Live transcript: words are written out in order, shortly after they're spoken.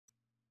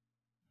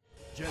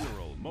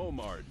General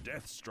Momar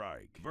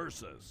Deathstrike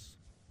versus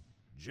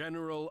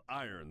General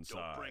Ironside.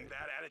 Don't bring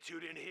that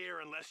attitude in here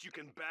unless you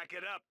can back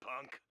it up,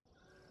 punk.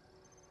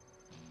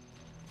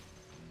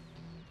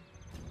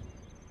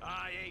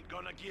 I ain't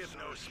gonna give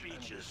no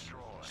speeches,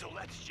 so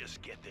let's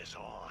just get this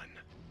on.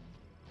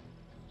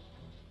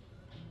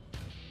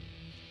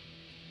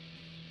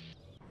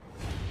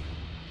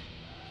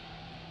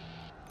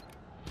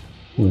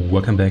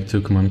 Welcome back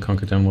to Command &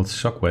 Conquer General's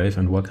Shockwave,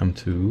 and welcome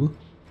to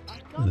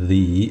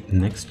the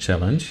next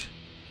challenge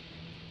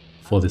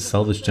for the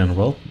Salvage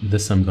General.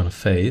 This I'm gonna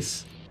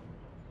face.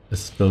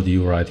 This is build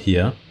you right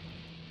here.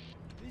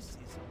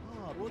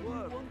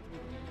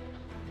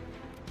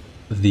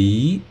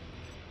 The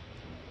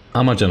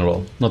Armor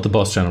General, not the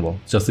Boss General,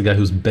 just the guy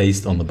who's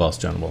based on the Boss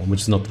General,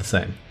 which is not the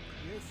same.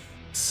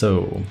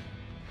 So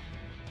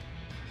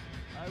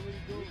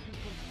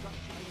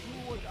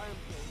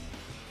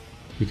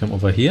you come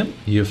over here,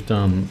 you've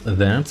done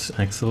that,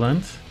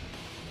 excellent.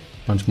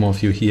 Bunch more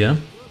of you here.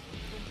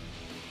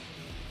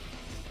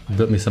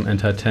 Build me some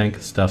anti-tank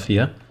stuff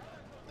here.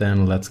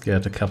 Then let's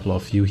get a couple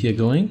of you here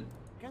going.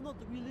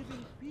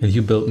 And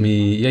you build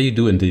me, yeah, you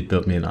do indeed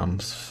build me an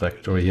arms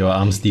factory, or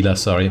arms dealer,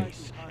 sorry.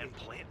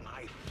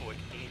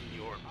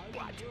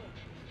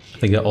 I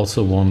think I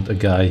also want a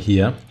guy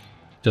here,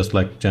 just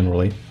like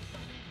generally.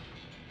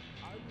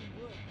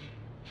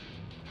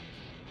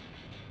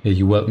 Yeah,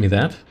 you weld me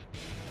that.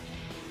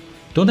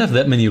 Don't have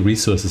that many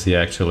resources here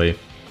actually.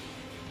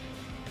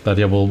 But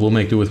yeah, we'll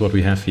make do with what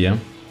we have here.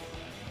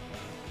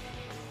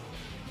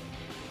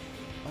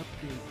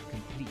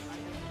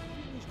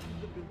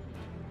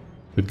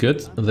 But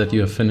good that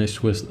you have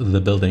finished with the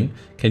building.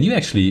 Can you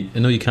actually...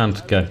 No, you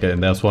can't get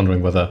in there. I was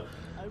wondering whether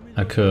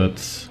I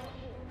could...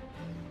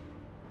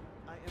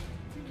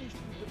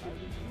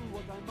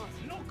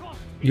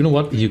 You know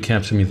what? You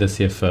capture me this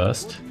here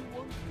first.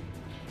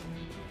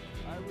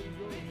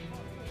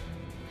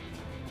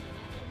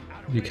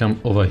 You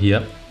come over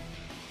here.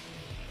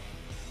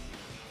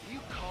 You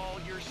call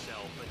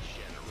yourself a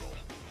general.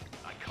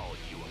 I call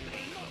you a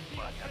pain in the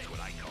butt. That's what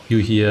I call You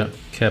here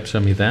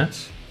capture me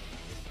that.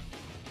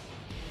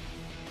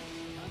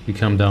 You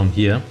come down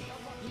here.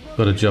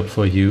 Got a job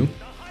for you.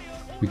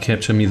 You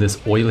capture me this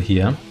oil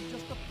here.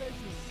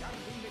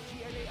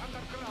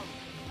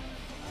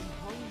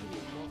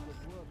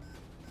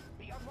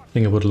 I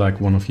think I would like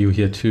one of you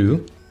here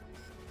too.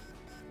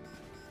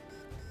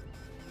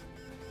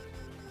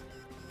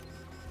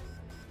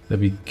 There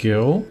we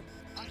go.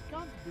 That's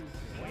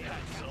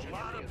a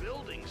lot of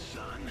buildings,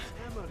 son.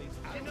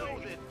 You know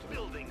that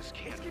buildings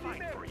can't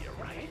fight for you,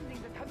 right?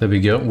 There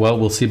we go. Well,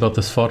 we'll see about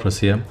this fortress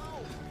here.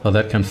 How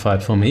that can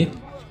fight for me.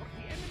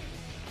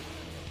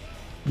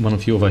 One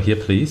of you over here,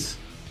 please.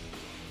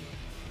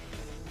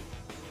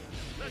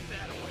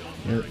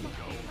 Yeah.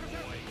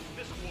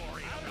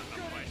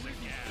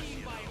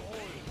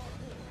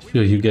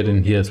 Sure, you get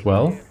in here as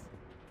well.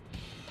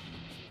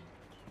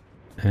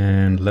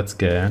 And let's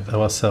get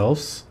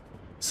ourselves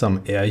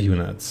some air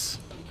units.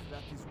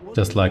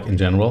 Just like in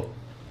general.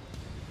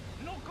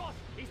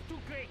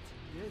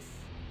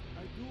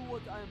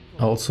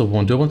 I also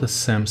want... Do I want a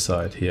SAM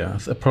site here?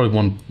 I probably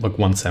want like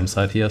one SAM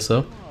site here,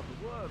 so...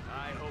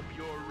 I hope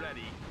you're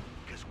ready,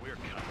 because we're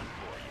coming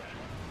for you.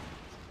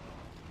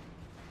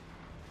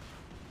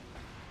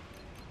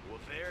 Well,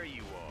 there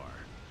you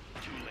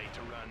are. Too late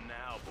to run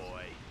now,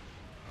 boy.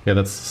 Yeah,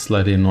 that's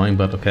slightly annoying,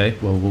 but okay.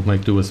 Well, we'll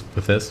make do with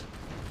this.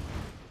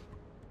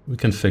 We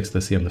can fix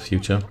this here in the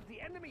future.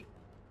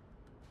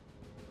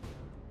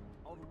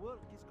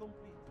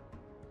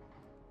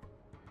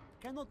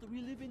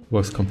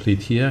 Works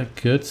complete here.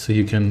 Good, so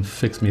you can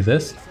fix me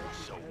this.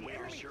 So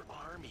where's your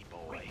army,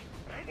 boy?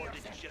 Or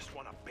did you just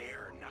want to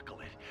bare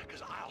knuckle it?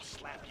 Because I'll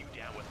slap you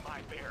down with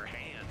my bare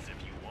hands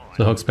if you want.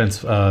 So how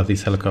expensive are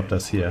these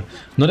helicopters here?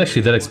 Not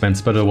actually that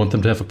expensive, but I want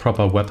them to have a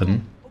proper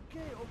weapon.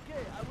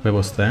 Where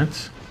was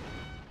that?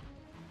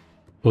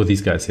 Oh,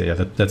 these guys here.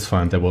 Yeah, that's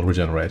fine. They will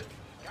regenerate.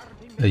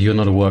 You're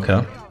not a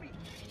worker.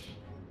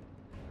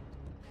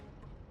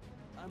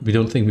 We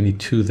don't think we need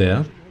two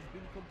there.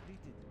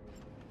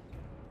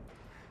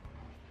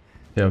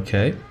 Yeah,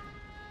 okay.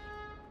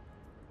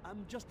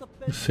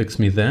 Fix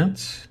me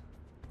that.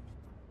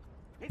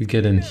 We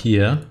get in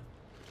here.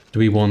 Do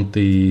we want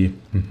the...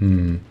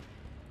 Do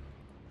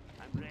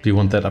you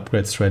want that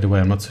upgrade straight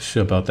away? I'm not so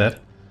sure about that.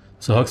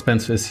 So how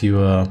expensive is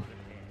your...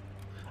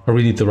 I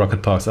really need the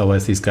rocket parks,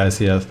 otherwise these guys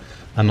here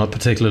are not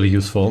particularly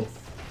useful.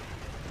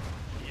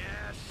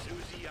 Yeah,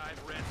 Susie,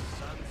 I've read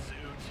Sun Tzu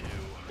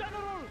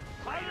too.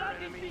 Greater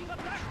enemy,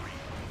 retreat.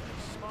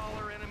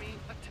 Smaller enemy,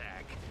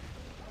 attack.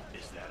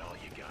 Is that all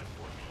you got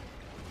for me?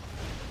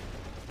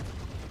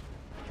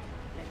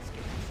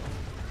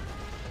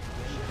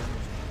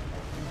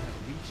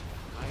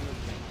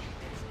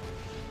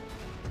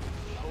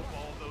 Hope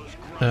all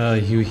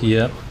those You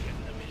here.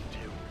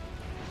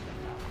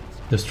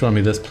 Destroy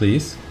me this,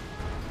 please.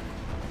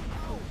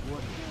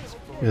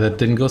 Yeah, that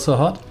didn't go so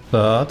hot,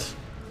 but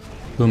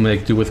we'll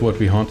make do with what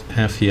we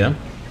have here.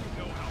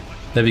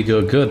 There we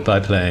go, good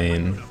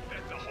biplane.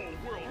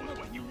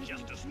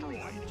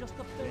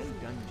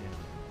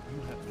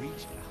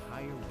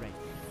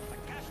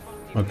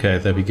 Okay,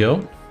 there we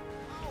go.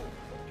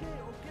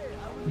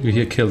 You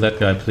here kill that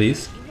guy,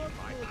 please.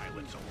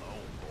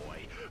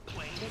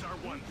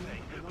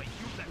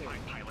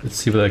 Let's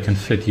see whether I can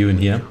fit you in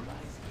here.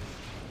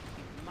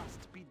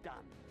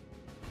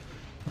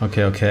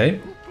 Okay, okay.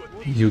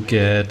 You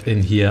get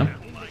in here.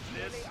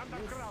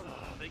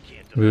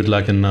 We would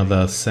like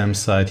another SAM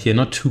site here,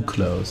 not too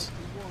close.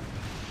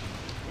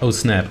 Oh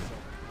snap.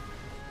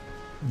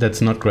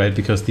 That's not great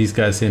because these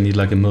guys here need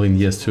like 1,000,000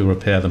 years to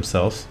repair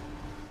themselves.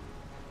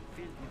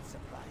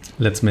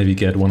 Let's maybe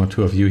get 1 or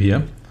 2 of you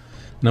here.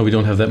 No, we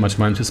don't have that much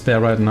money to spare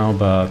right now,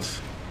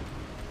 but...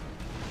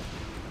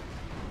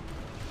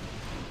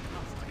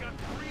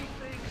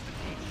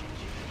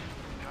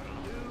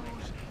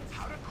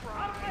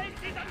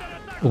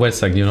 Oh, wait a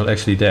second, you're not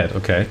actually dead,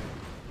 okay.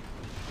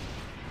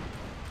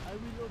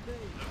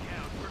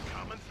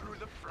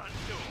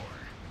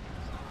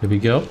 Here we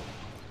go.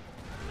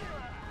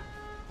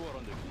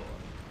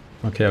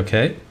 Okay,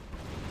 okay.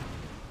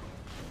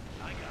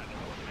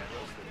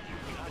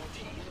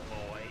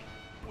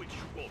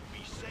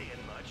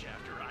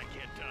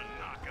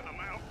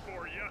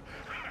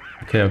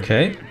 Okay,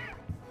 okay.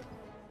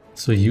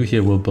 So you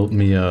here will build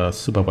me a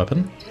super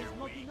weapon.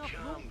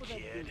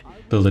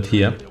 Build it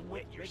here.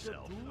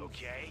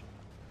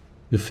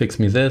 You fix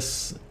me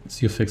this,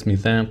 you fix me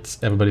that,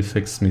 everybody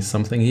fix me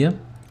something here.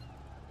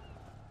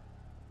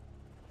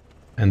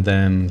 And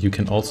then you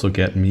can also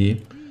get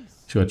me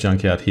to a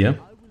junkyard here.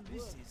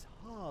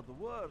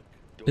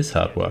 It's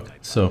hard work.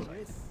 So,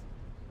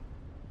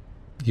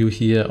 you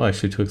here, oh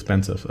actually too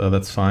expensive,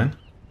 that's fine.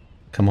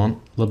 Come on, a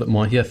little bit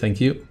more here, thank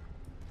you.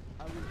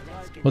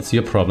 What's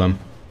your problem?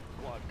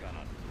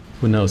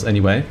 Who knows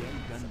anyway.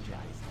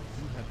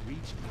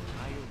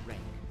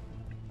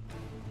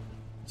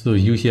 So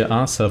you here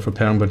are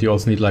self-repairing, but you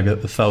also need like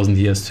 1,000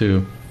 years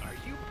to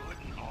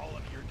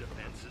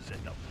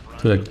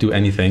like do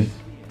anything.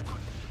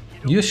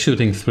 You're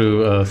shooting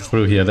through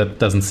through here. That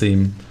doesn't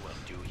seem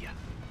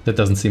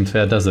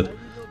fair, does it?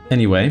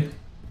 Anyway,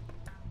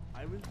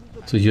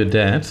 so you're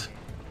dead.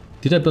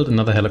 Did I build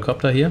another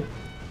helicopter here?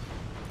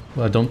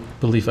 Well, I don't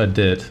believe I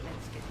did.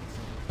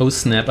 Oh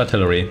snap,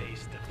 artillery.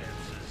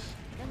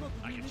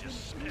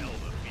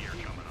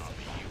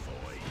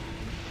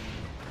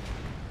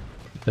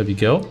 There we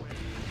go.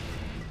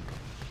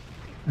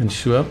 And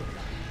sure.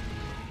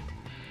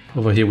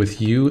 Over here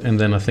with you, and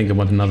then I think I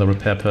want another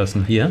repair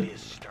person here.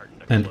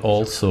 And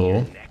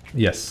also,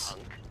 yes,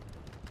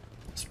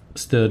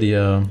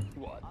 sturdier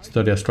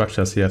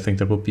structures here, I think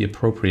that would be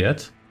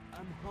appropriate.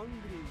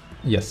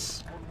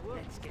 Yes.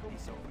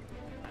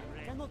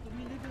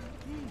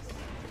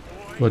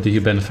 What do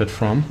you benefit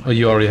from? Oh,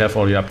 you already have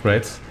all your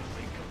upgrades.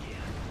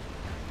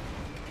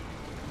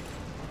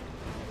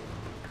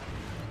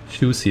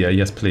 Shoes here,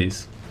 yes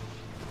please.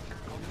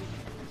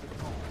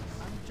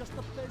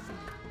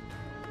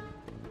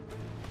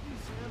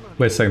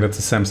 Wait a second, that's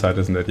the SAM site,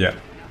 isn't it? Yeah.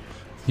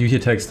 You here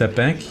take a step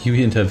back, you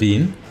here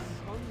intervene.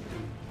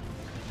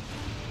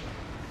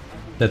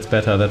 That's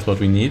better, that's what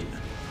we need.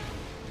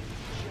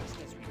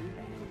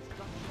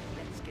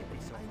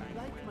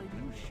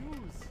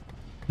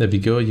 There we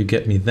go, you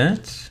get me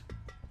that.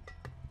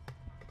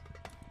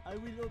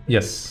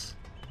 Yes.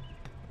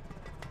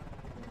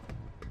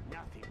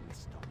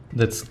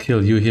 Let's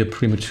kill you here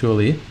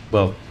prematurely.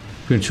 Well,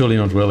 prematurely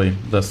not really,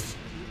 thus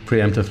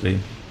preemptively.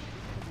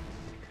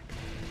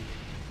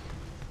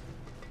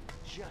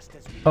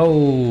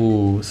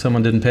 Oh,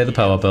 someone didn't pay the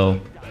power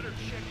bill.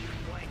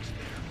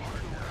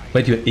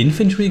 Wait, your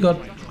infantry got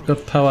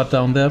powered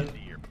down there?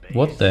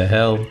 What the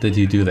hell did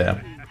you do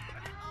there?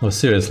 Oh,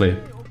 seriously.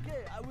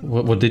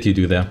 What did you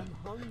do there?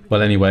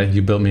 Well, anyway,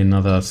 you built me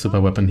another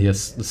super weapon here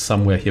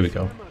somewhere. Here we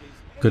go.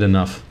 Good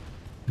enough.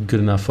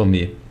 Good enough for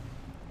me.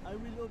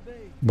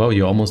 Wow,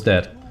 you're almost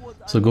dead.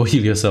 So go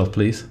heal yourself,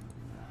 please.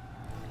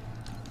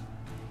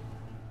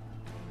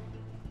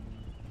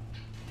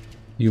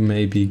 You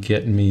maybe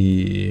get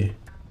me...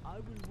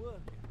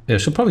 Yeah, I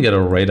should probably get a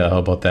radar, how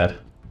about that?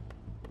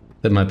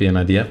 That might be an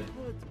idea.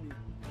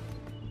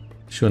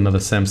 Sure, another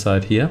SAM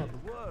site here.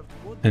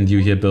 And you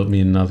here build me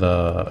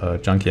another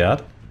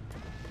junkyard.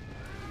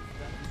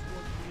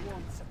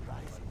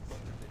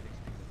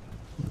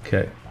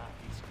 Okay.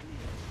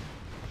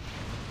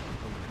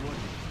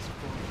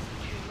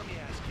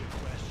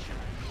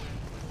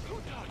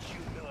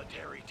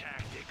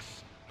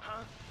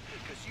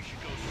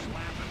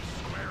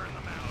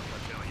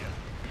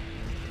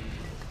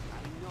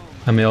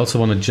 I may also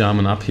want to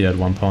German up here at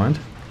one point.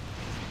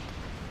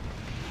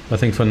 I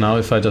think for now,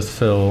 if I just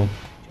fill...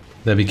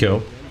 There we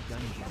go.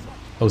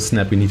 Oh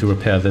snap, we need to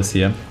repair this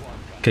here.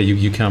 Okay,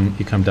 you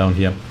come down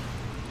here.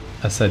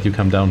 I said you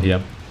come down here.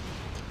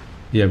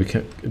 Yeah, we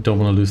don't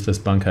want to lose this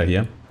bunker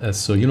here.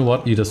 So you know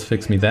what, you just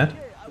fix me that.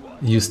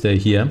 You stay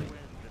here.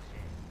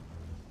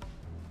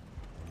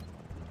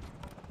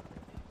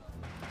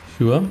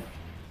 Sure.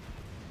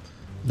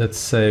 Let's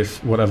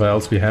save whatever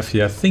else we have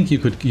here. I think you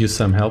could use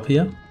some help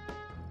here.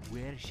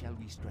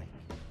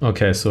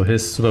 Okay, so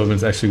his super weapon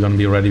is actually going to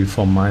be ready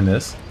before mine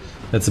is.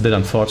 That's a bit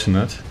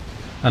unfortunate.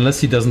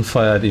 Unless he doesn't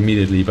fire it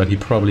immediately, but he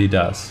probably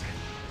does.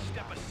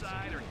 Step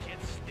aside or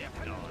get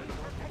stepped on.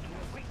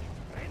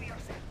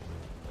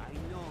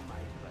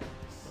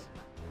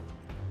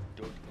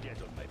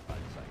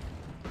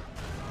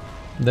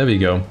 There we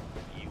go.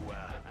 You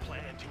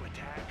plan to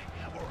attack,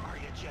 or are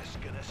you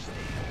just gonna stay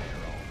there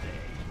all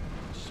day?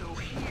 So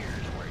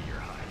here's where you're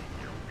hiding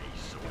your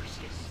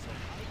resources.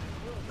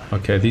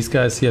 Okay, these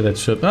guys here that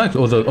should...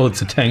 Oh,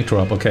 it's a tank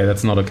drop. Okay,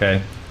 that's not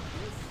okay.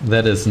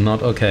 That is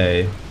not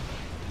okay.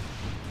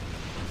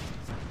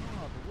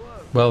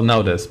 Well, now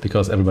it is,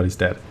 because everybody's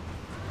dead.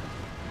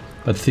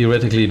 But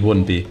theoretically it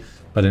wouldn't be.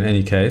 But in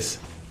any case...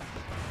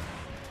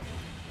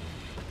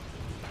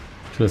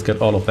 So let's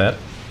get all of that.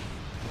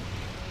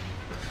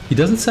 He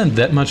doesn't send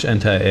that much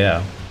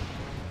anti-air,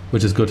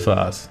 which is good for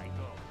us.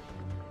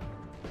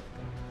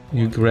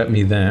 You grab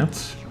me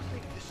that.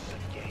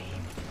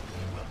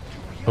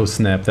 Oh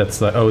snap, that's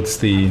the... Oh, it's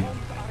the...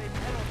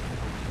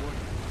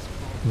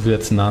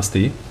 That's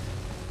nasty.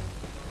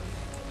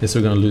 Yes,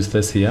 we're gonna lose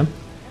this here.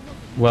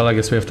 Well, I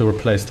guess we have to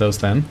replace those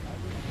then.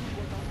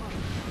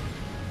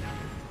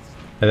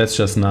 Yeah, that's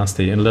just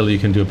nasty, and little you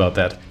can do about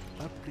that.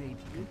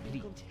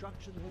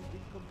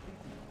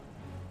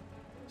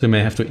 So we may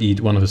have to eat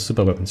one of his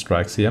super weapon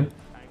strikes here.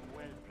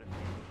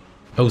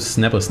 Oh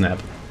snap, oh snap.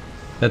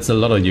 That's a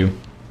lot of you.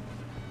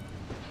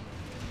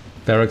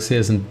 Barracks here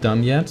isn't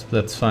done yet,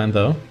 that's fine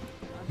though.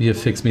 You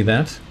fix me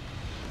that.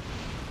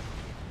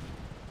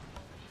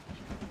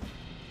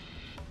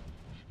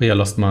 Yeah, I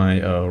lost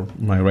my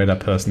my radar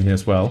person here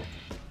as well.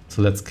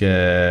 So let's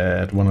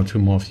get one or two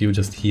more of you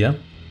just here.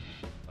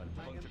 I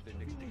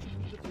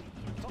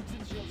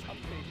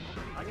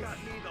got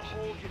me the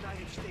whole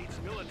United States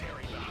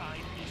military behind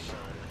me,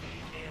 son,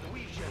 and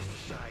we just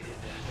decided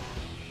that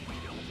we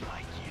don't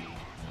like you.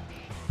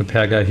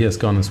 Repair guy here is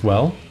gone as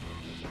well.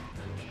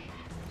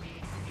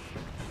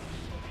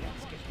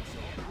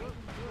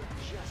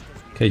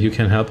 Okay, you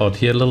can help out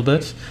here a little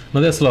bit.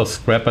 Well, there's a lot of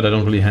scrap, but I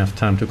don't really have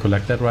time to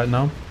collect that right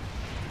now.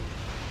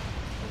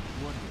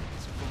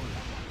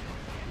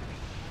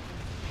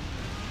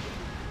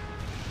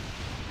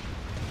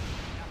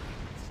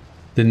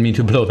 Didn't mean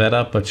to blow that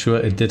up, but sure,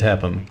 it did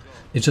happen.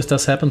 It just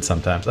does happen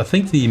sometimes. I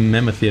think the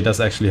Mammoth here does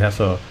actually have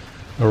a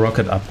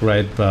rocket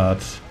upgrade,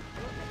 but...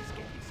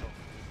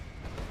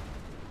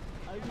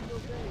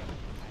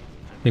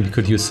 maybe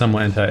could use some more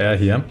anti-air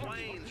here.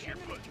 Planes you're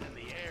putting in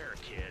the air,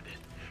 kid.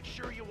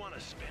 Sure you want to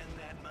spend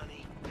that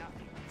money?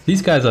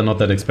 These guys are not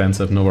that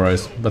expensive, no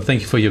worries, but thank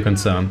you for your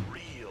concern.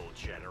 Real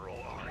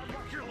general, are you?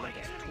 You're like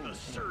a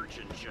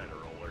surgeon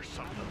general or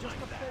something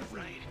like that,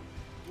 right?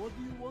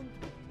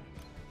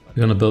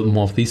 We're gonna build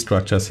more of these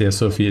structures here,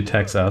 so if he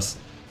attacks us,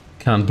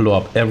 can't blow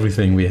up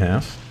everything we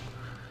have.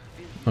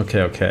 Okay,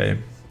 okay.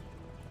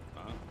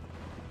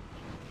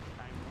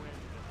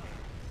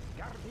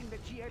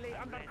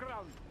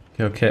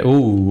 Okay, okay.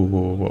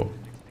 Ooh,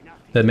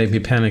 that made me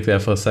panic there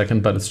for a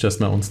second, but it's just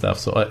my own stuff,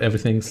 so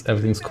everything's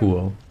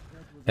cool.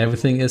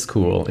 Everything is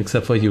cool,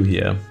 except for you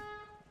here.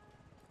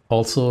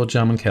 Also,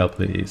 German Cal,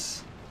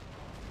 please.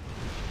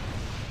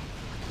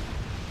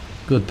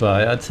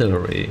 Goodbye,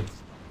 artillery.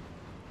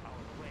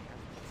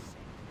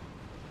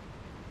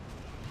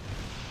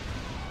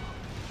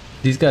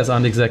 These guys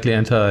aren't exactly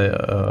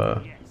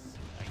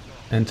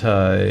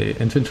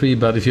anti-infantry,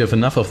 but if you have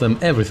enough of them,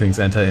 everything's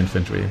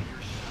anti-infantry.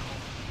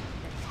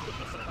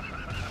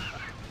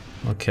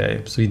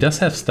 Okay, so he does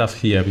have stuff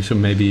here. We should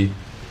maybe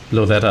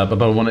blow that up,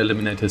 but I want to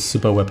eliminate his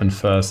super weapon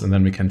first, and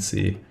then we can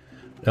see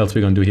what else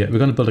we're going to do here. We're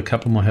going to build a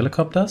couple more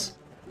helicopters,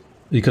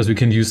 because we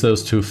can use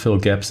those to fill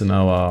gaps in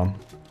our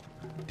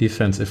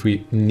defense if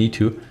we need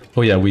to.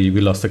 Oh yeah, we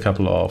lost a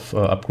couple of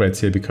upgrades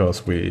here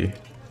because we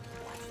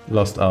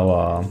lost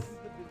our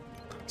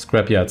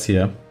scrapyards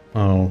here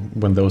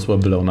when those were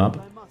blown up.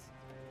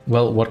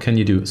 Well, what can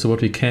you do? So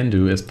what we can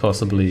do is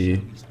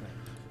possibly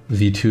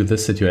V2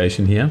 this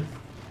situation here.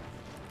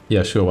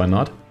 Yeah, sure, why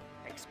not?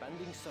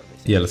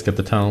 Yeah, let's get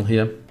the tunnel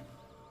here.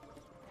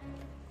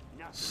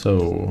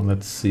 So,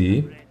 let's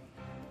see.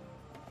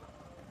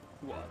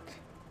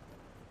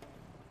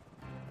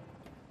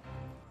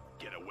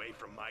 Get away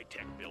from my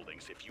tech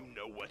buildings if you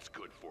know what's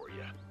good for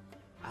you.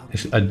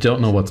 Actually, I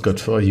don't know what's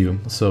good for you,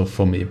 so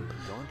for me.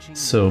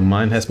 So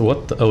mine has...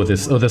 what? Oh,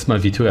 that's my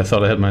V2. I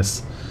thought I had my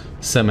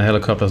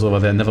semi-helicopters over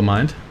there. Never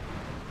mind.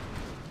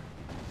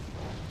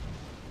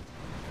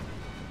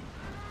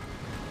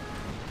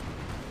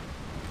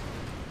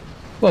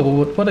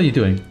 Whoa, what are you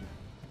doing?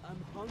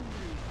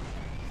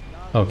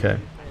 Okay.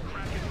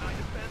 Cracking my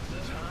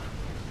defenses, huh?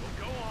 Well,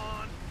 go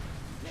on.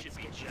 Should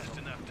be just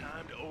enough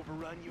time to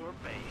overrun your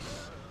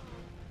base.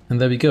 And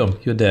there we go.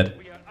 You're dead.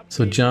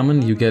 So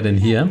German, you get in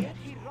here.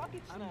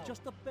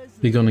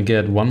 We're gonna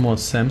get one more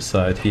SAM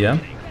site here.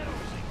 Losing to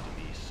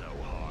me so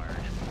hard.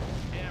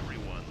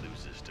 Everyone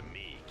loses to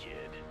me,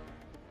 kid.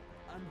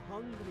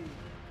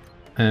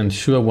 And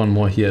sure, one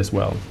more here as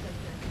well.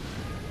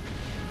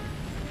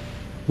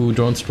 Ooh,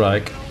 drone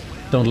strike.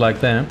 Don't like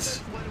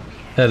that.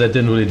 That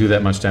didn't really do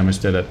that much damage,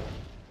 did it?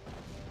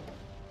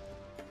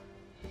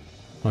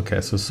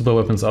 Okay, so super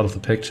weapons out of the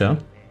picture.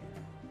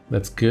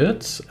 That's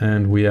good,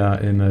 and we are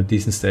in a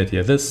decent state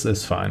here. This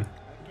is fine.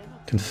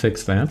 Can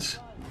fix that.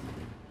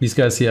 These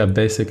guys here are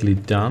basically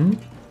done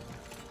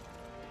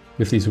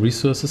with these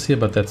resources here,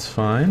 but that's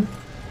fine.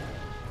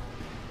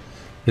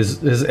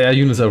 His air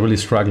units are really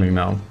struggling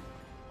now,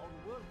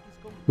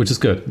 which is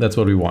good. That's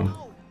what we want.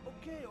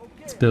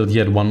 Let's build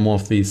yet one more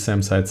of these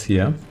SAM sites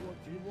here.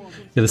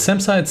 Yeah, the SAM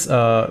sites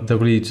they're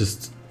really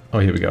just... Oh,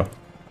 here we go.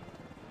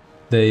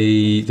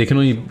 They can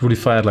only really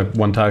fire like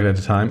one target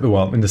at a time.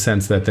 Well, in the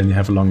sense that then you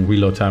have a long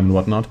reload time and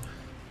whatnot.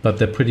 But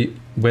they're pretty...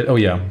 Wait, oh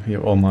yeah,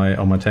 here, all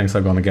my tanks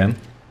are gone again.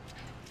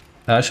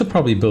 I should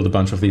probably build a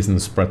bunch of these and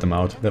spread them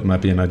out. That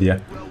might be an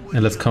idea.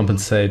 And let's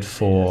compensate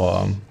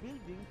for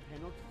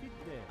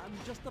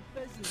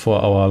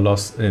our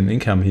loss in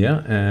income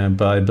here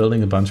by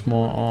building a bunch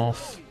more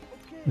of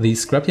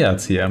these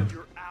scrapyards here.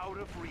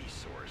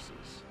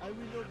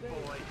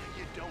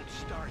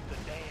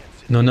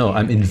 No,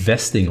 I'm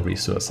investing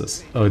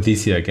resources. Oh,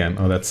 these here again.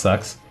 Oh, that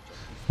sucks.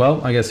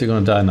 Well, I guess you're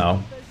gonna die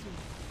now.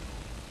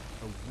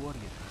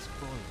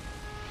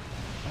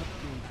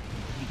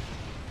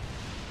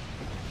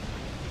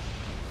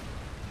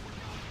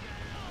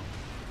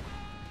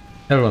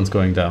 Everyone's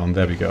going down.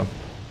 There we go.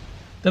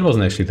 That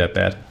wasn't actually that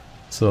bad.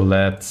 So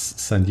let's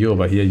send you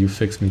over here. You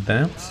fix me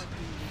that.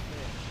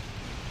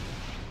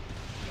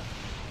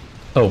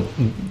 Oh,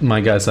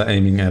 my guys are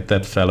aiming at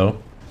that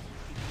fellow.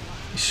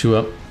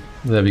 Sure.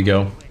 There we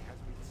go.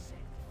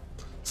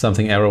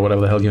 Something arrow,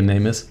 whatever the hell your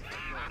name is.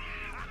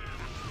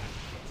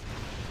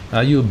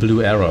 Are you a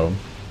blue arrow?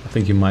 I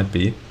think you might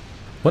be.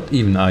 What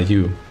even are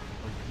you?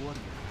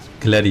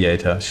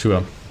 Gladiator,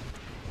 sure.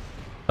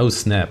 Oh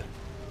snap.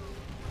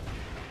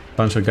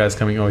 Bunch of guys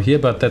coming over here,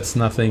 but that's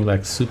nothing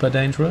like super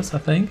dangerous, I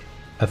think.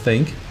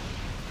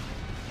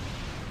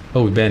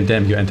 Oh, we banned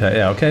damn you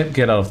anti-air. Okay,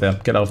 get out of there.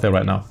 Get out of there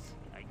right now.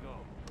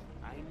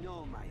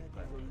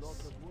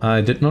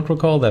 I did not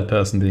recall that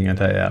person being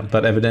anti-air,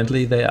 but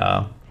evidently they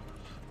are.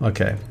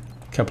 Okay,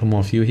 couple more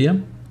of you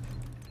here.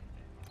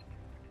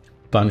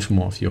 Bunch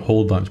more of you,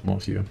 whole bunch more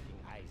of you.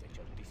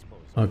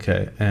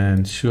 Okay,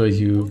 and sure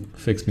you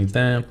fix me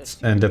that,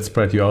 and let's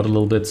spread you out a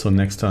little bit, so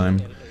next time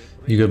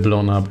you get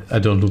blown up, I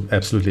don't loot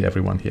absolutely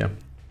everyone here.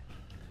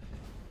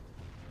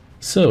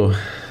 So,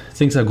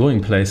 things are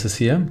going places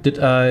here. Did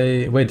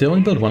I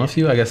only build one of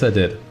you? I guess I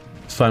did.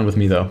 It's fine with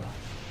me though.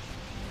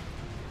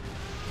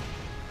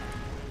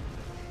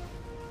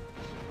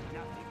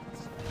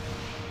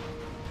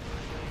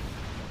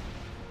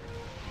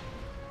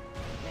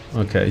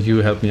 Okay, you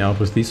help me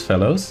out with these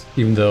fellows,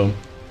 even though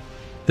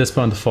this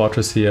part of the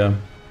fortress here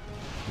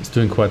is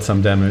doing quite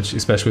some damage,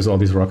 especially with all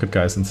these rocket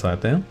guys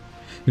inside there.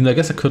 Even though I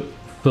guess I could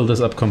build this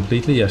up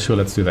completely. Yeah, sure,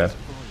 let's do that.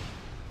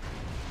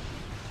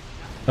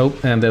 Oh,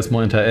 and there's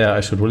more anti-air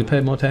I should really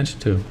pay more attention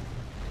to.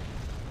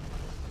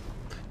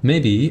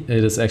 Maybe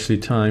it is actually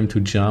time to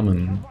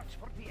German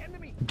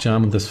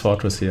this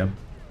fortress here.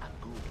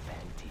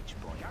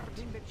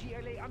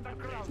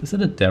 Is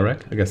it a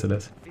derrick? I guess it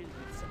is.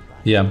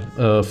 Yeah,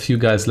 a few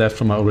guys left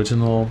from our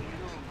the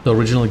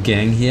original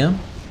gang here.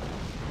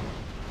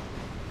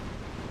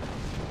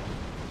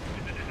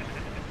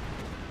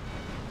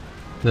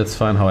 That's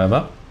fine,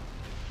 however.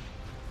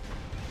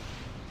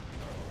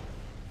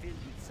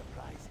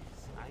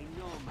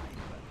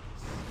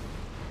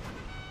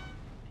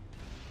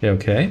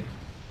 Okay.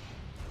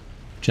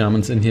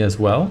 Germans in here as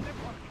well.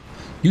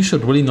 You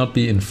should really not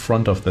be in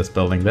front of this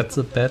building. That's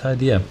a bad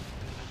idea.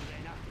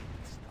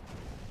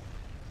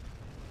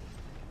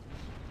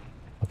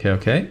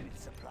 Okay.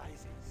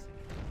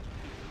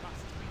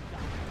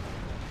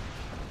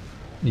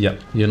 Yeah,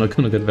 you're not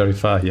gonna get very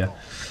far here.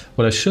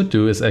 What I should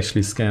do is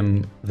actually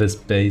scan this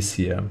base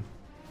here.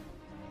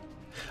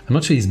 I'm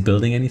not sure he's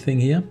building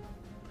anything here.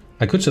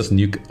 I could just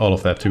nuke all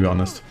of that, to be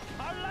honest.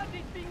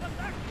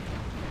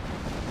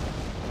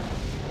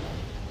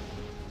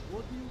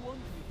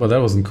 Well,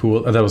 that wasn't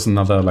cool. That was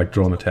another like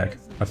drone attack,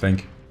 I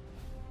think.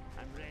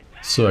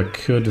 So I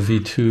could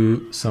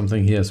V2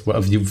 something here as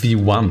well.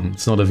 V1,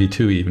 it's not a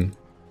V2 even.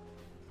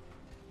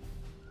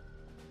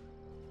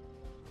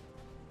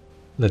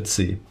 Let's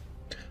see.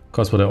 Of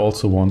course, what I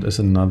also want is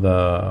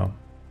another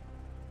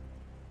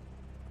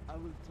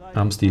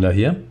arms dealer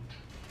here.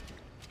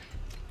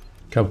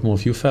 Couple more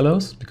of you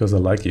fellows, because I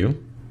like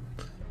you.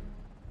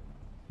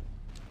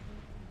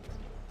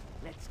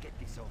 Let's get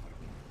this over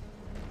with.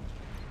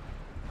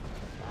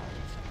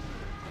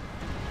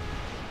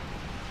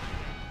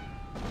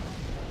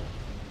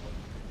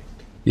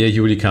 Yeah,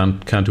 you really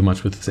can't do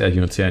much with this air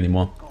units here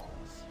anymore.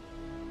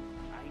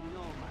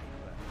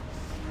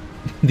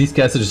 These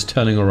guys are just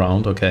turning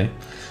around, okay.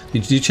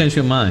 Did you change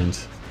your mind?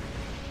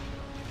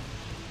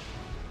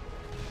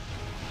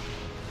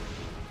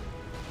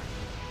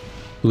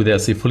 Ooh,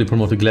 there's the fully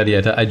promoted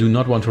gladiator. I do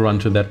not want to run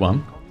to that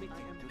one.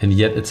 And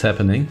yet it's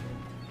happening.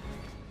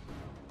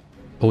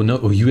 Oh no,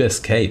 oh, you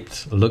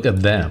escaped. Look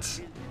at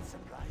that.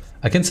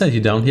 I can send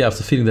you down here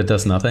after feeling that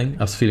does nothing.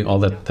 After feeling all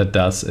that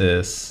does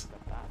is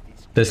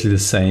basically the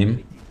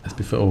same as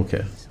before. Oh,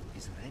 okay.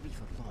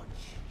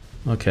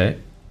 Okay.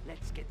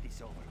 Let's get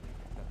this over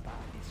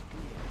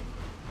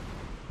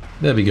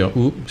There we go.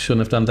 Ooh,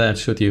 shouldn't have done that,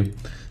 should you?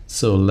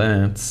 So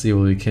let's see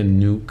where we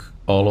can nuke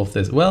all of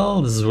this.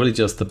 Well, this is really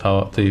just the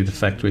power, the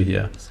factory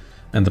here,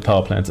 and the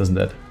power plants, isn't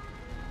it?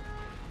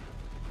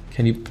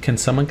 Can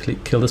someone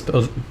kill this?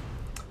 Oh,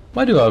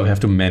 why do I have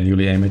to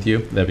manually aim at you?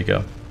 There we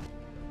go.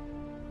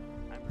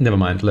 Never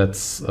mind.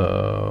 Let's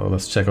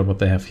check out what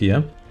they have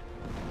here.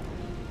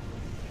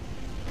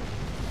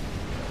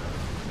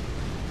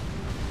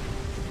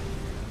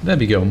 There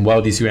we go.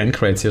 Wow, these UN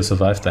crates here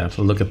survived that.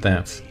 Look at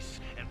that.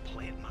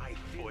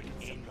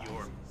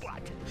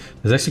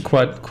 There's actually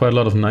quite a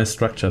lot of nice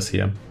structures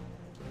here.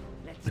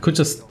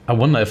 I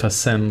wonder if I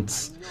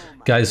send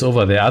guys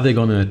over there, are they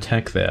going to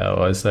attack there,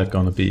 or is that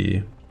going to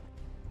be...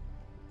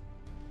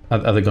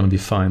 Are they going to be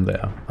fine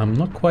there? I'm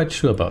not quite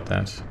sure about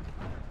that.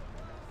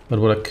 But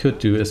what I could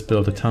do is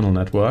build a tunnel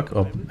network,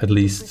 or at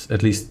least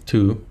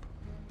 2,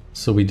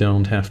 so we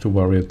don't have to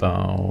worry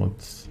about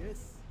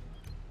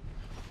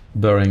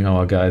burying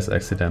our guys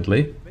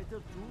accidentally.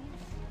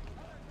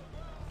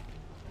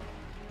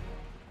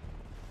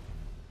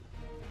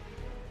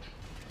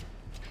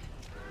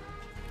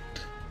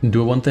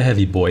 Do I want the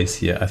heavy boys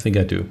here? I think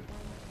I do.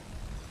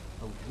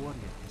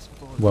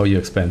 Wow, you're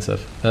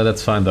expensive.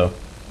 That's fine though.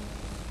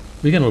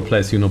 We can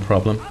replace you, no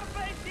problem.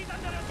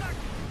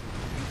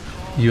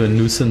 You're a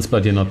nuisance,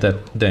 but you're not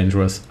that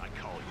dangerous.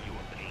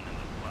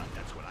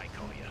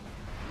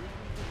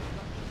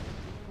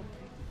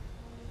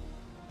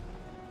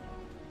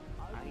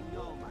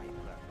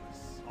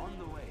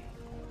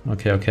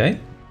 Okay, okay.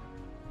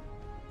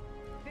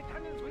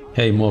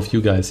 Hey, more of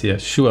you guys here.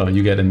 Sure,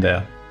 you get in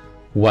there.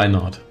 Why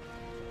not?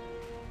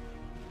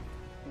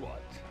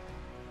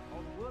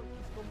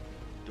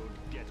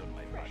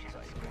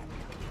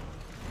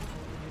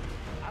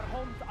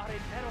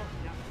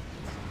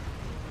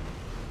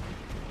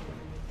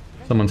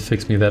 Someone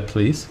fix me that,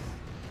 please.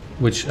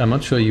 Which I'm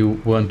not sure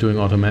you weren't doing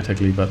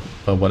automatically, but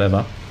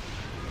whatever.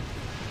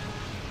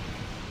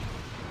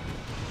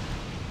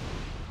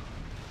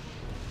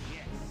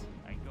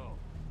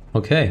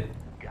 Okay.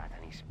 Got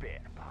any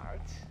spare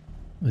parts?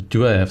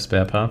 Do I have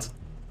spare parts?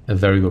 A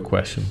very good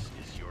question.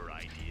 Is your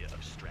idea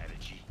of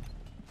strategy,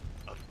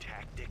 of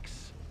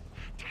tactics?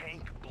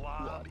 Tank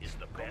blob is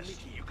the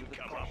best you can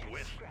come up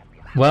with.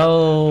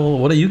 Well,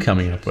 what are you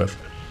coming up with?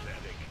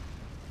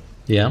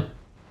 Yeah?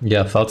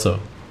 Yeah, I thought so.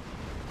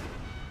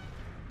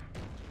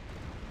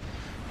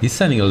 He's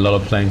sending a lot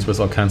of planes with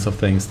all kinds of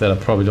things that I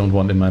probably don't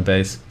want in my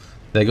base.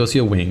 There goes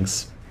your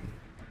wings.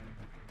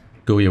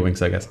 Go your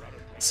wings, I guess.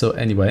 So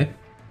anyway,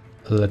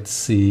 let's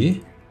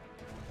see.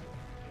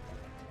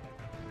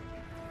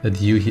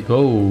 That you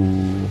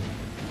oh,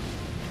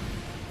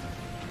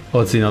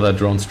 it's another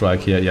drone strike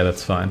here. Yeah,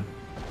 that's fine.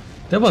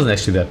 That wasn't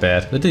actually that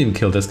bad. That didn't even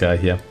kill this guy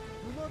here.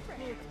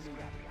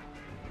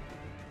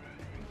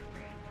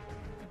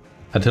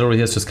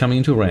 Artillery is just coming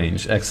into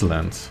range.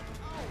 Excellent.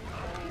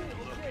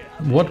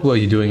 What were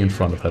you doing in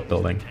front of that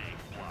building?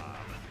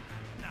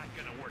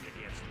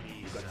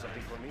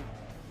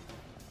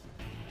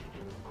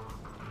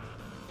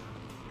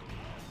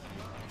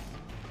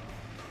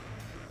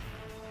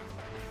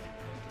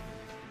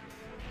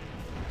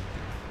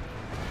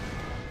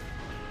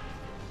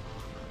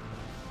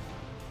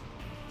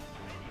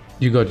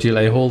 You got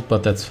GLA hold,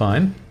 but that's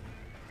fine.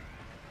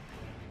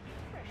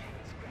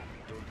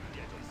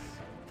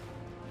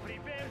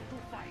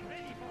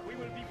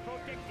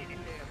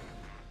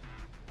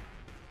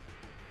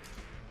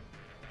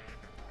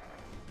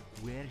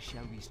 Where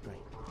shall we strike?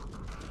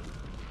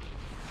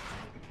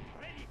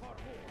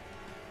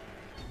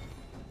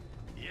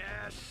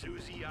 Yes,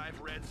 Susie, I've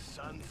read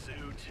Sun Tzu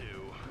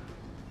too.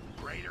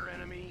 Greater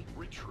enemy,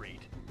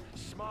 retreat.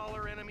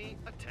 Smaller enemy,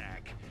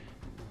 attack.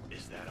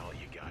 Is that all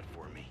you got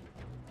for me?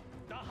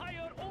 The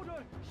higher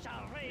order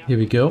shall reign. Here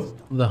we go.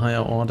 The higher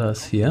order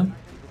is here.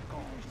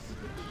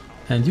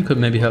 And you could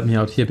maybe help me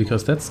out here,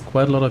 because that's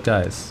quite a lot of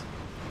guys.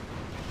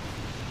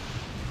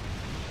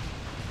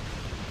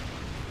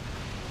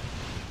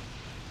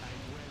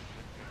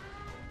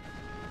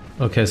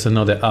 Okay, so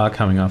now they are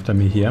coming after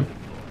me here.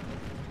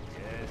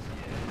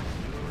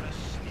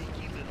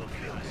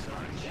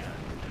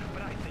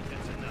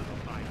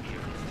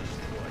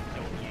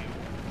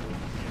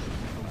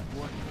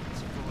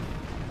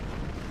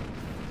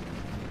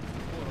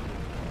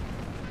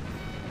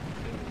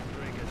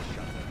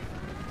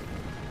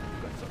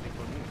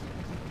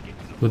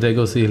 Well, there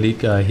goes the elite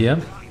guy here.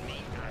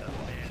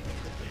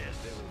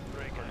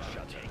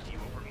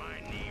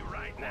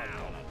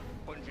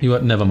 You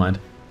what? Never mind.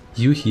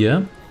 You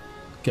here.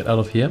 Get out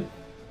of here.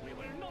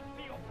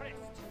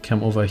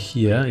 Come over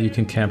here. You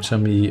can capture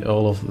me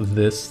all of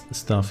this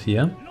stuff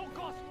here.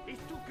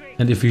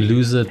 And if you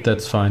lose it,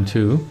 that's fine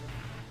too.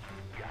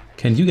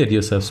 Can you get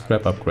yourself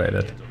scrap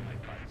upgraded?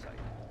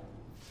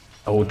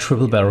 Oh,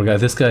 triple barrel guy.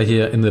 This guy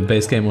here in the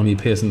base game only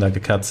appears in like a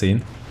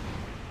cutscene.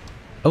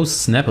 Oh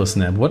snap, oh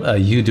snap. What are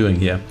you doing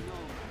here?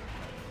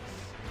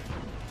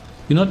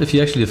 You know what? If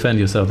you actually defend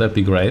yourself, that'd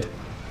be great.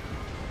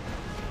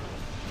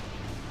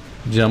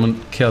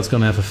 German Kel's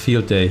gonna have a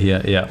field day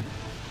here, yeah.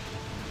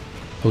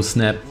 Oh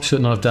snap,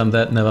 should not have done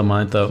that, never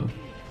mind though.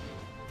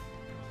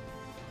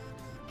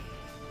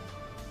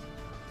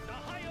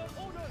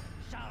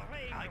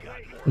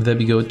 There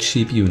we go,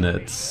 cheap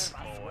units.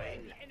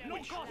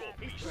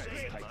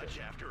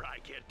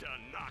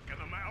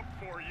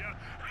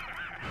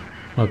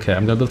 Okay,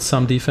 I'm gonna build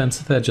some defense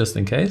there just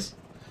in case.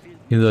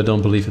 Even though I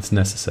don't believe it's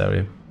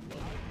necessary.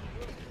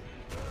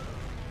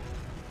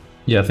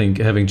 Yeah, I think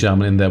having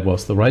German in there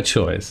was the right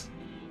choice.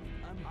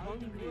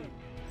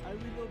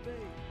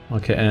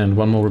 Okay, and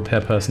one more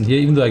repair person here,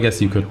 even though I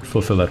guess you could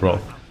fulfill that role.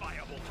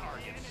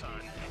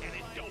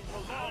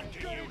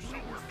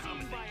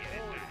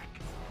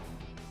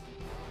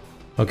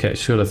 Okay,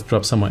 sure, let's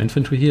drop some more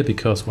infantry here,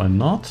 because why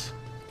not?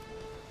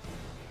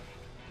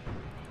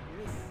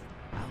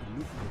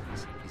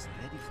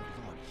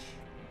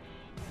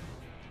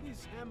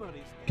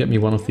 Get me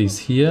one of these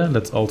here.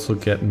 Let's also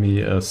get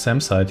me a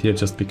SAM site here,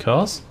 just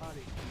because.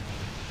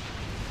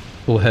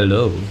 Oh,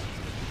 hello.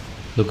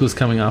 Look who's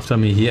coming after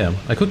me here.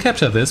 I could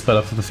capture this, but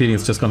I have the feeling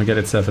it's just gonna get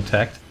itself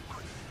attacked.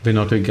 We're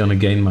not really gonna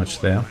gain much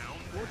there.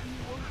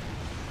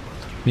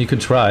 You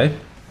could try.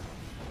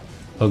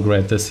 Oh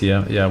great, this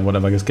here. Yeah,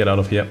 whatever, just get out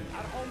of here.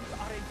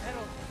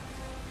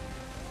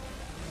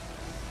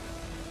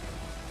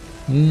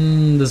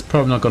 This is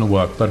probably not gonna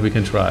work, but we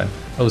can try.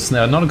 Oh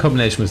snap, not in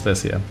combination with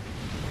this here.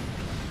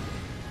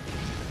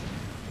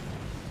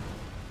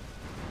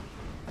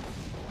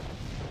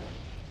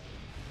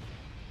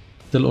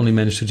 Still only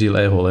managed to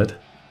GLA hole it.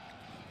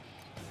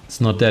 It's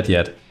not dead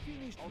yet.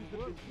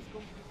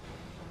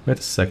 Wait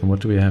a second, what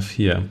do we have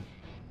here?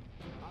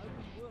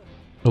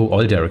 Oh,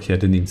 oil derrick here, I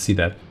didn't even see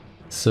that.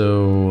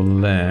 So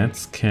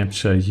let's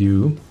capture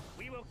you.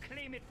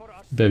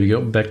 There we go,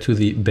 back to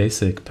the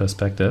basic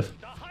perspective.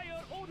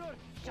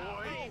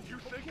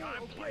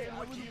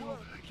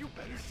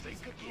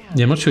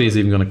 Yeah, I'm not sure he's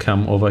even gonna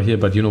come over here,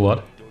 but you know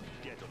what?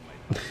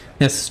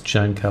 Yes,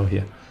 giant cow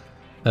here.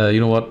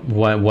 You know what?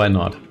 Why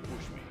not?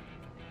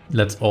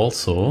 Let's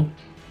also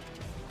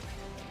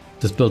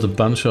just build a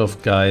bunch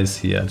of guys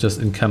here, just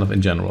in kind of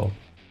in general.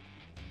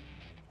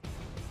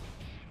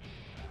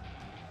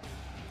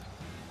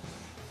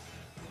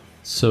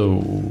 So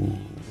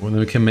then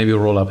we can maybe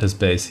roll up his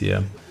base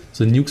here.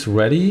 So nuke's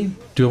ready.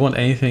 Do I want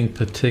anything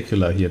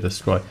particular here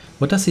destroyed?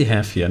 What does he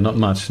have here? Not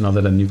much, now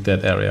that I nuked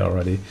that area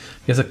already.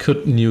 I guess I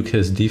could nuke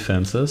his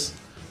defenses.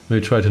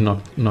 Maybe try to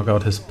knock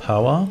out his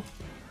power.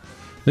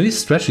 Maybe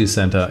strategy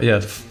center. Yeah,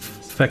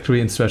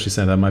 factory and strategy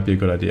center might be a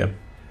good idea.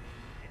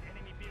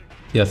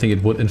 Yeah, I think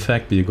it would in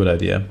fact be a good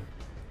idea.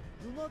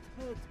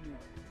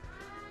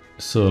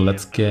 So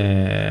let's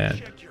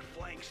get...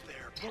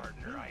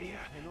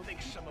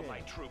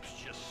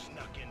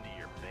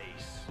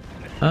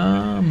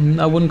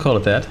 I wouldn't call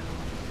it that.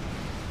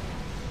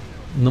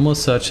 No more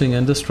searching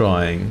and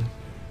destroying.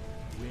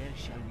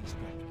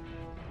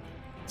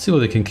 Let's see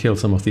whether we can kill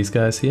some of these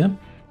guys here.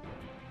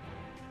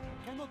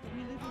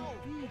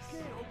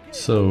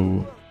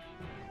 So...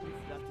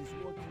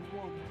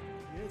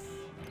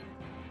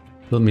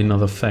 build me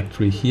another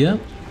factory here.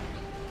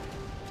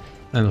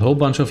 And a whole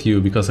bunch of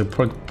you, because I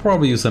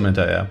probably use them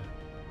anti-air.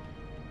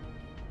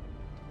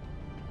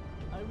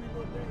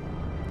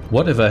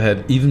 What if I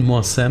had even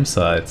more SAM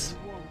sites?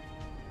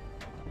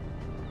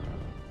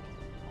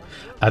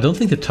 I don't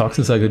think the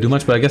toxins are going to do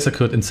much, but I guess I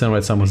could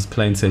incinerate some of his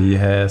planes here. He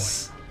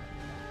has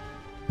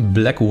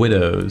Black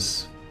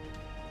Widows.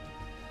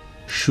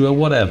 Sure,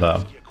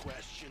 whatever.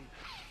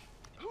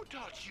 Who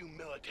taught you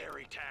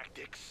military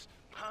tactics?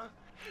 Huh?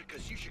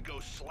 Because you should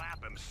go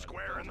slap him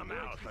square in the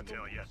mouth, I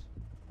tell you.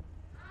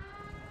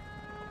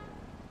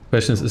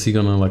 Question is he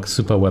gonna like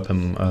super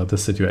weapon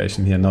this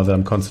situation here now that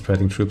I'm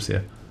concentrating troops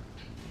here?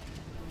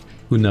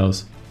 Who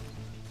knows?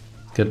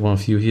 Get one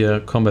of you here,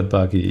 combat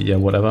buggy, yeah,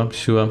 whatever,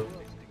 sure.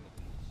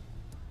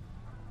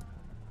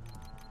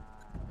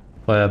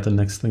 Fire the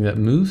next thing that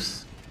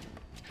moves.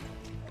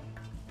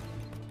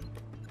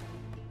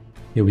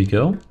 Here we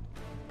go.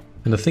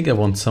 And I think I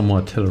want some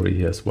more artillery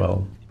here as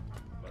well.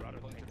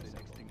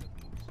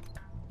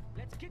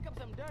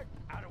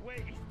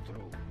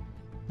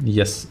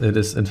 Yes, it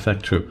is in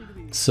fact true.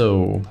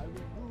 So...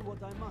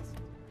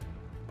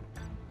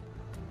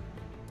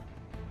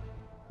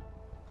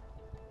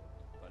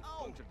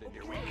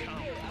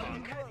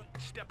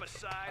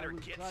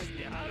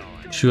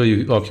 sure,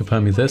 you occupy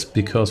me this,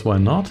 because why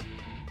not?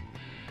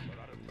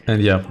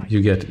 And yeah,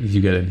 you get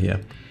in here.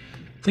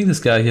 I think this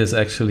guy here is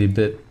actually a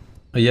bit...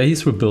 yeah,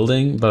 he's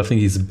rebuilding, but I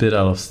think he's a bit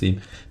out of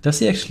steam. Does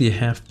he actually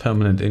have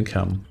permanent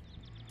income?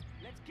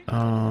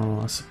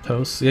 I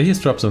suppose... yeah, he has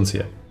drop zones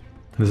here.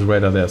 There's a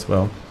radar there as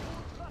well.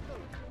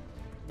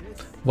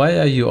 Why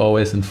are you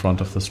always in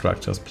front of the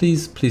structures?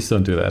 Please, please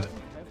don't do that.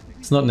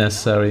 It's not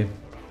necessary.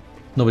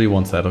 Nobody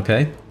wants that,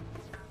 okay?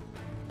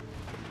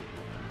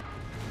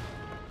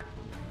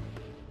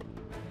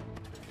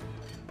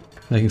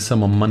 Making some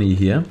more money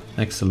here.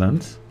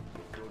 Excellent.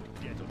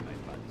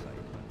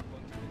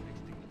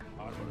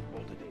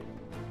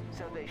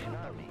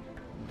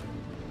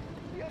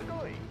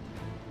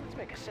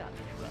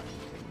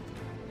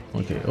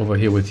 Okay, over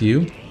here with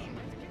you.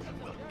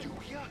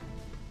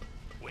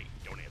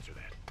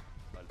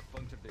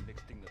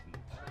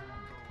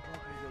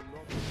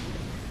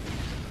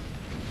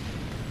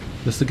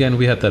 Just again,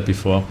 we had that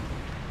before.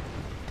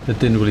 It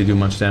didn't really do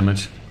much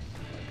damage.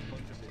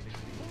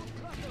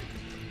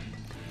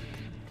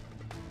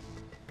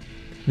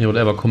 Yeah,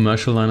 whatever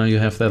commercial liner you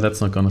have there, that's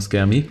not gonna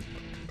scare me.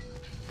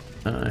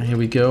 Here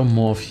we go,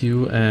 more of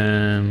you,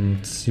 and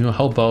you know,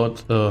 how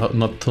about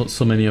not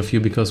so many of you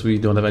because we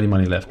don't have any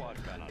money left.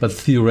 But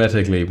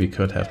theoretically we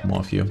could have more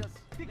of you.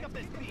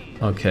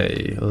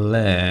 Okay,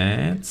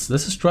 let's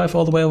just drive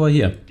all the way over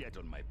here.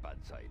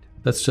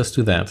 Let's just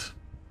do that.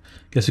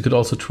 Guess we could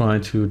also try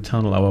to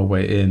tunnel our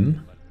way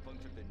in.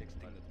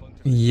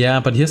 Yeah,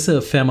 but here's a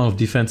fair amount of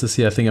defenses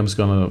here. I think I'm just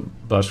gonna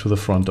barge through the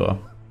front door.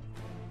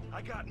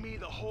 I got me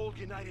the whole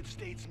United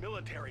States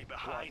military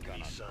behind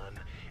me, son,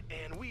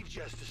 and we've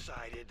just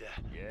decided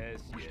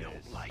we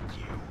don't like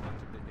you.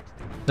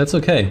 That's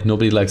okay,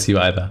 nobody likes you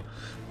either.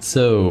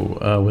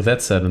 So, with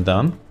that said and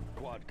done,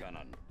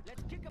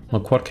 more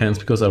quad cannons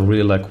because I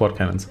really like quad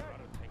cannons.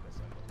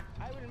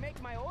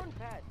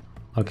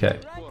 Okay.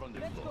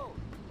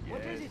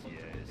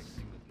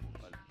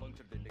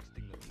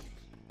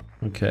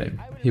 Okay,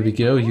 here we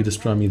go, you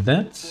destroy me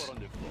that.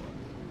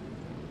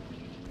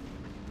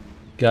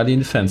 Guardian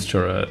defense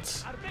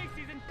turret.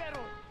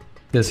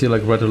 Yes, you're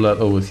like red alert.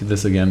 Oh, with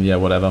this again, yeah,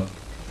 whatever.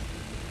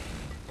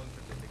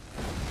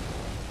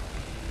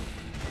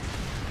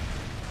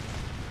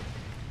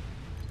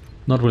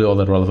 Not really all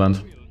that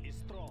relevant.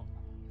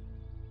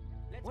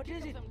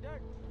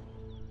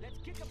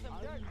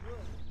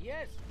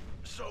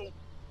 So,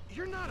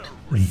 you're not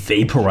a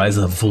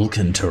Vaporizer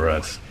Vulcan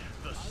turret.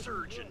 the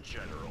Surgeon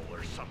General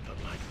or something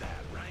like that,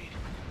 right?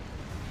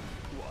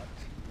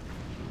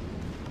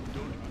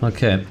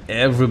 Okay,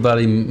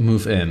 everybody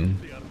move in.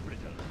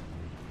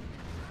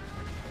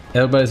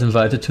 Everybody's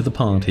invited to the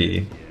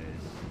party.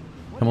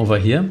 Come over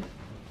here.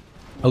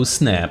 Oh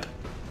snap.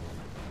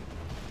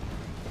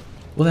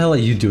 What the hell are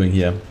you doing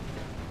here?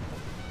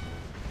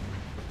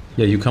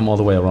 Yeah, you come all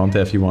the way around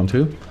there if you want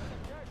to.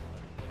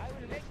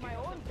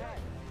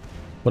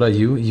 What are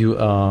you? You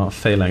are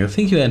failing. I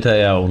think you enter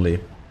air only.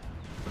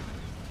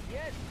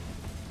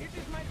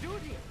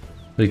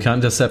 But you can't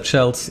intercept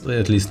shells,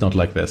 at least not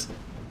like this.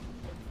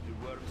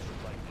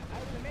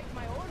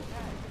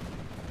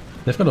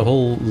 They've got a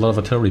whole lot of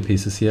artillery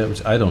pieces here,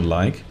 which I don't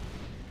like.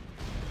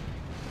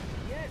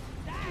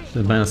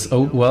 The minus,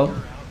 oh well.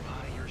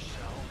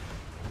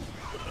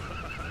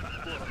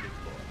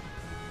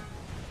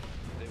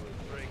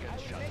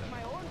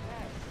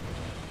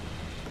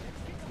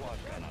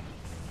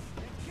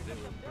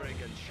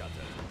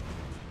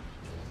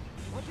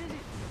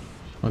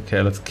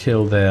 Okay, let's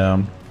kill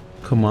their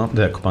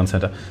command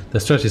center,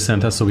 their strategy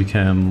center, so we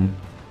can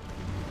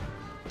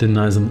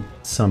deny them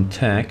some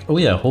tech. Oh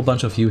yeah, a whole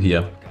bunch of you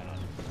here.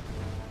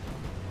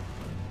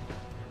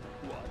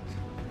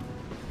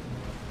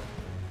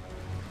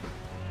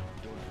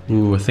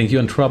 Ooh, I think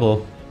you're in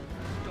trouble.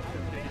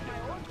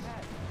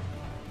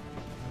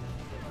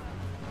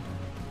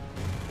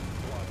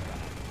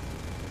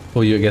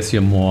 Oh, I guess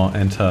you're more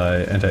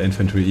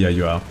anti-infantry. Yeah,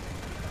 you are.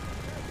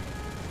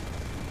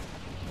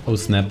 Oh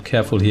snap,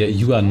 careful here.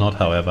 You are not,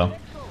 however.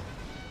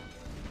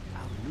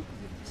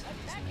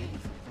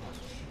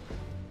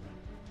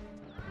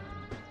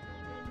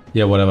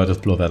 Yeah, whatever,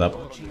 just blow that up.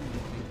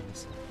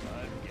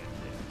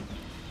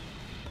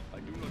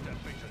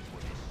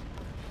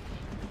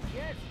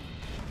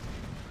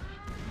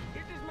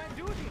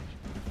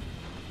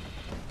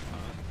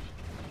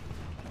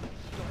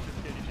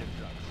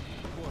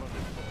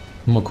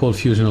 More cold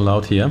fusion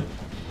allowed here.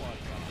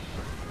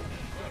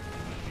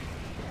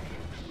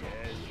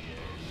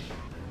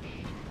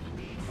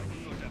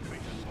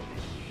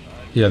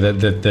 Yeah,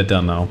 they're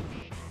done now.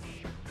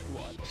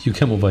 You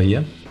come over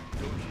here.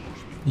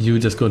 You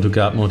just go into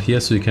guard mode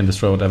here so you can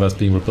destroy whatever's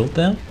being rebuilt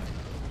there.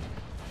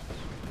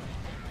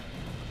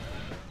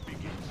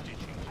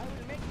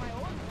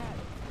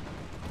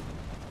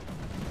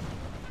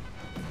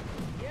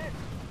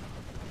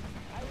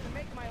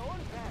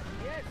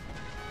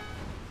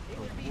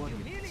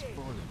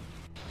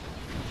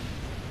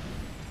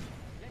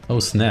 Oh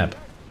snap.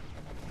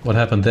 What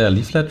happened there?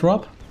 Leaflet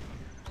drop?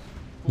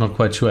 Not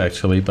quite sure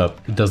actually, but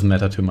it doesn't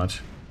matter too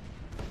much.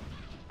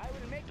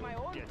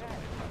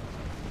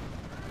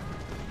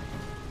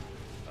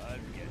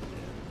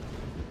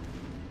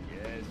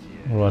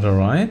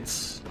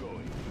 Alright.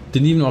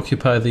 Didn't even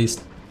occupy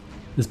these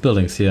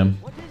buildings here.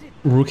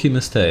 Rookie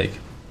mistake.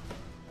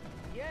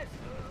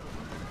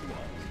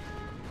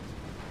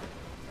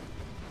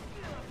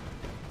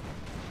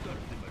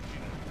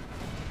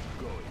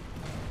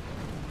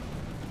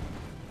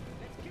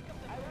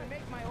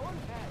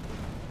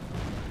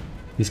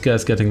 These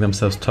guys getting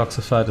themselves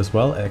toxified as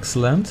well,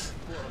 excellent.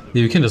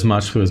 Yeah, you can just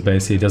march through his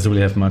base, he doesn't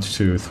really have much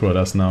to throw at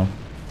us now.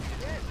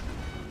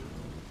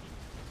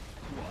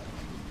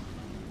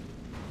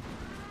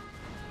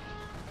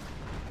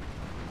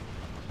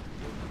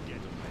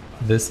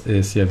 This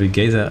is, yeah, the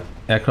Gazer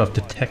aircraft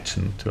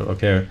detection tool,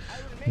 okay,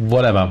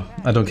 whatever,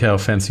 I don't care how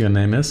fancy your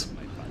name is.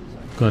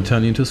 Gonna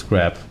turn you into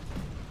scrap.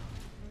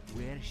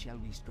 Where shall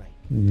we strike?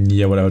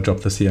 Yeah, whatever,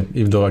 drop this here,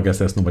 even though I guess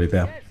there's nobody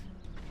there.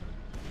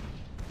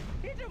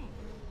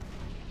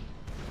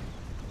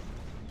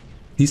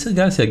 These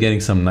guys are getting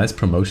some nice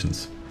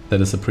promotions.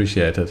 That is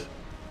appreciated.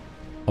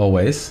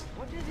 Always.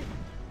 What is it?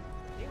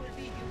 They will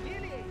be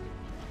humiliated.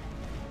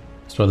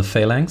 Destroy the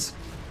phalanx.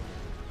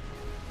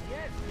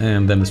 Yes.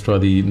 And then destroy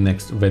the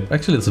next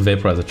actually it's a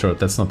vaporizer turret.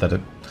 That's not that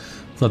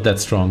it's not that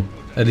strong.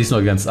 At least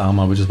not against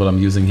armor, which is what I'm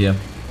using here.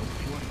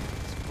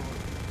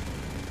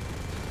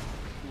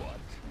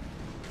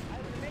 I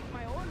will make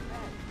my own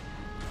path.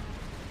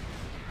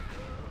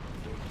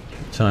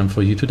 Time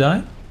for you to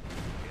die.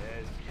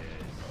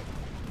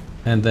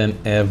 And then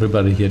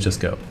everybody here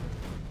just go.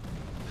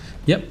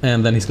 Yep,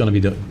 and then he's gonna be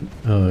done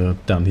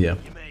here.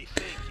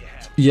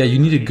 Yeah, you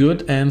need a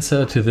good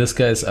answer to this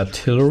guy's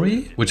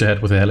artillery, which I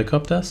had with the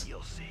helicopters.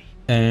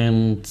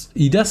 And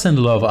he does send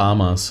a lot of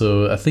armor,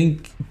 so I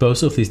think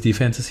both of these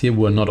defenses here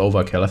were not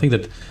overkill. I think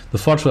that the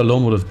Forger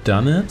alone would have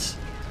done it,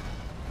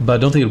 but I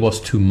don't think it was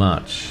too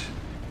much.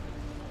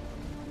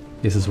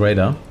 Here's his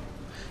radar.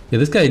 Yeah,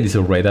 this guy needs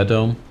a radar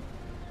dome.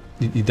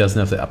 He doesn't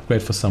have the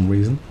upgrade for some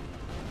reason.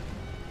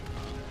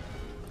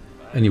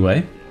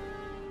 Anyway.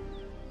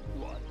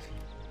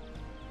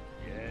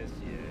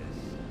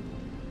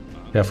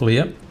 Careful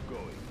here.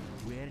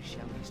 Where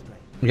shall we strike?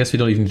 I guess we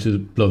don't even need to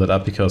blow that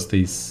up because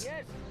these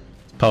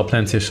power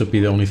plants here should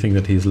be the only thing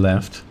that he's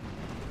left.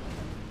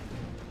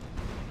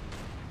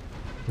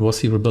 Was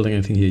he rebuilding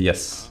anything here?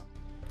 Yes.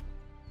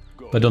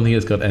 But I don't think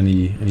he's got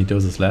any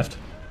doses left.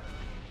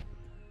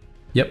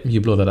 Yep, you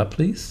blow that up,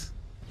 please.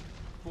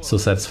 So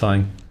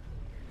satisfying.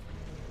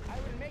 I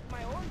will make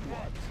my own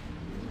path.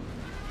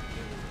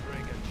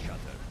 Break and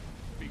shatter.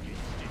 Begin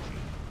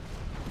stitching.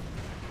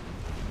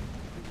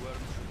 The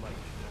worms should like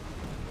it.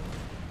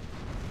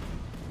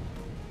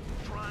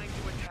 Trying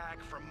to attack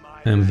from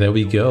my And there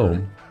we back go.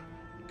 door.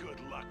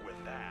 Good luck with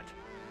that.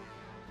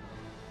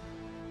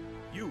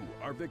 You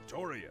are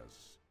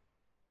victorious.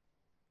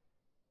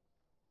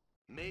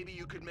 Maybe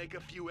you could make a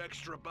few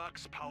extra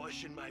bucks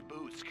polishing my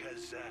boots,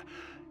 cause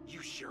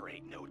you sure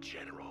ain't no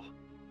general.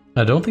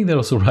 I don't think that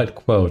was the right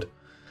quote.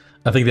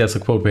 I think there's a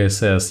quote where it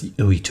says,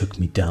 "Oh, he took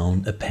me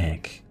down a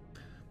peg."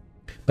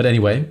 But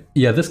anyway,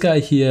 yeah, this guy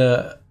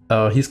here,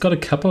 he's got a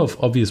couple of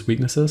obvious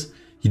weaknesses.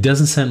 He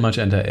doesn't send much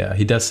anti-air.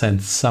 He does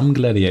send some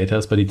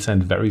gladiators, but he'd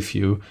send very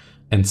few,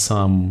 and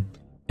some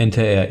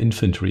anti-air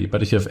infantry.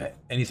 But if you have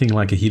anything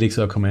like a Helix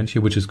or a Comanche,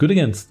 which is good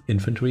against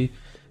infantry,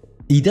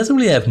 he doesn't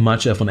really have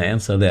much of an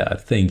answer there, I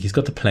think. He's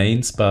got the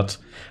planes, but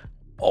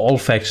all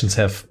factions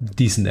have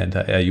decent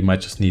anti-air. You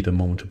might just need a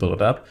moment to build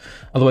it up.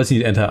 Otherwise you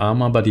need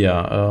anti-armor, but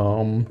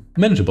yeah,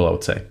 manageable, I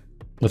would say.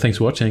 Well, thanks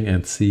for watching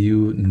and see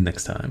you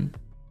next time.